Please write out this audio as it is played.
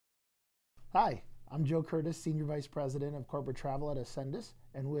Hi, I'm Joe Curtis, Senior Vice President of Corporate Travel at Acendas,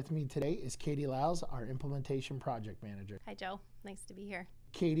 and with me today is Katie Lyles, our Implementation Project Manager. Hi, Joe. Nice to be here.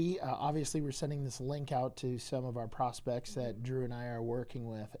 Katie, obviously we're sending this link out to some of our prospects that Drew and I are working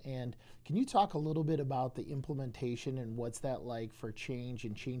with, and can you talk a little bit about the implementation and what's that like for change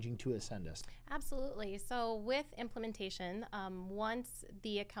and changing to Acendas? Absolutely. So with implementation, once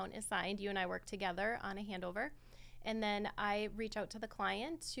the account is signed, you and I work together on a handover. And then I reach out to the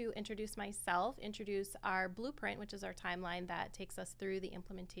client to introduce myself, introduce our blueprint, which is our timeline that takes us through the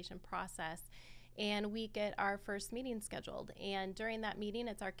implementation process. And we get our first meeting scheduled. And during that meeting,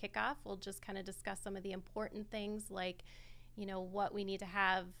 it's our kickoff. We'll just kind of discuss some of the important things like, what we need to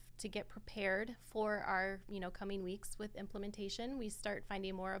have to get prepared for our, coming weeks with implementation. We start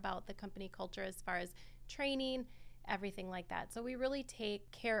finding more about the company culture as far as training, everything like that. So we really take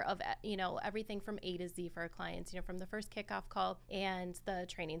care of, everything from A to Z for our clients, from the first kickoff call and the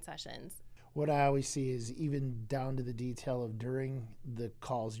training sessions. What I always see is even down to the detail of during the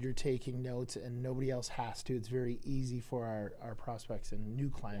calls, you're taking notes and nobody else has to. It's very easy for our prospects and new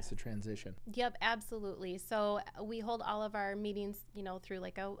clients to transition. Yep, absolutely. So we hold all of our meetings, through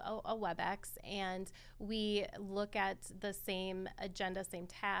like a WebEx, and we look at the same agenda, same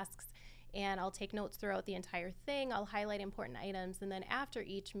tasks, and I'll take notes throughout the entire thing. I'll highlight important items, and then after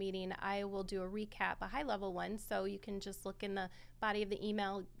each meeting, I will do a recap, a high-level one, so you can just look in the body of the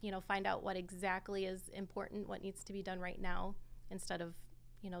email, find out what exactly is important, what needs to be done right now, instead of,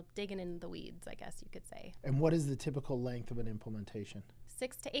 digging in the weeds, I guess you could say. And what is the typical length of an implementation?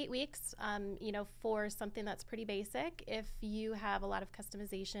 6 to 8 weeks, for something that's pretty basic. If you have a lot of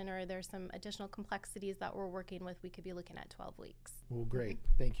customization or there's some additional complexities that we're working with, we could be looking at 12 weeks. Well, great.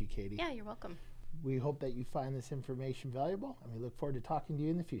 Thank you, Katie. Yeah, you're welcome. We hope that you find this information valuable, and we look forward to talking to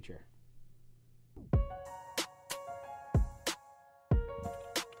you in the future.